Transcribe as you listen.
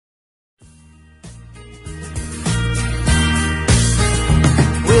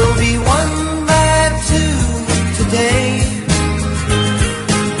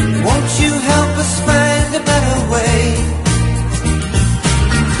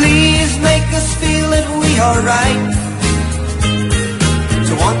alright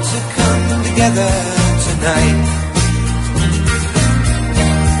to want to come together tonight.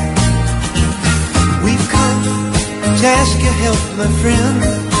 We've come to ask your help, my friend,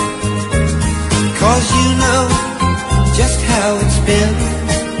 'cause you know just how it's been.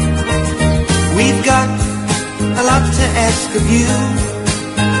 We've got a lot to ask of you,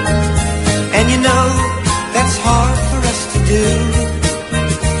 and you know that's hard for us to do.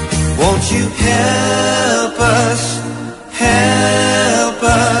 Won't you help us, help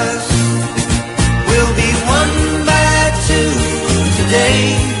us? We'll be one by two today.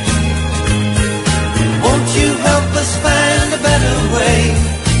 Won't you help us find a better way?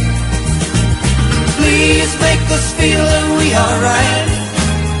 Please make us feel that we are right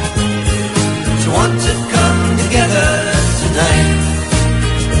to want to come together tonight.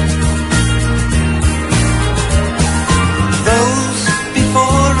 Those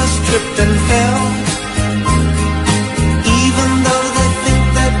before us tripped and fell, even though they think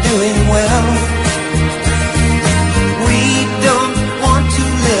they're doing well. We don't want to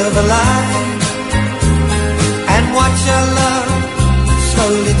live a lie and watch our love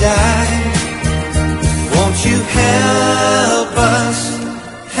slowly die. Won't you help us,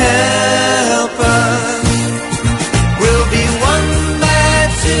 help us? We'll be one by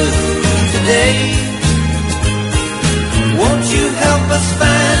two today. Won't you help us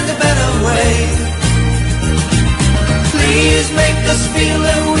find a better way? Please make us feel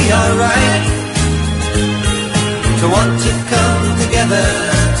that we are right to want to come together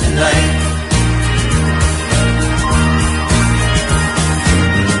tonight.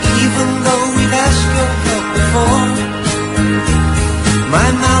 Even though we've asked your help before, my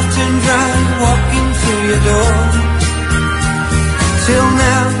mouth turned dry walking through your door. Till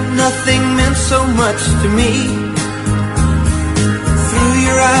now, nothing meant so much to me. Through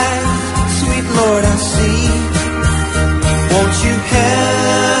your eyes, sweet Lord, I see. Won't you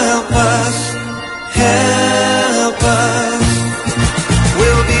help us, help us?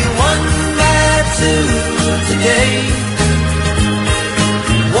 We'll be one by two today.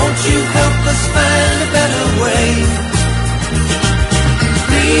 Won't you help us find a better way?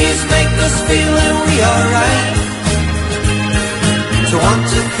 Please make us feel that we are right to want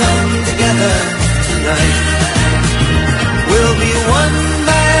to come together tonight. We'll be one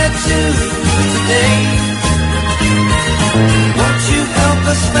by two today. Won't you help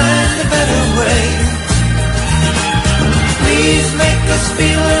us find a better way? Please make us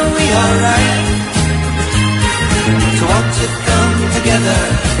feel that we are right to want to come together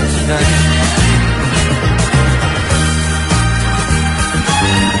tonight.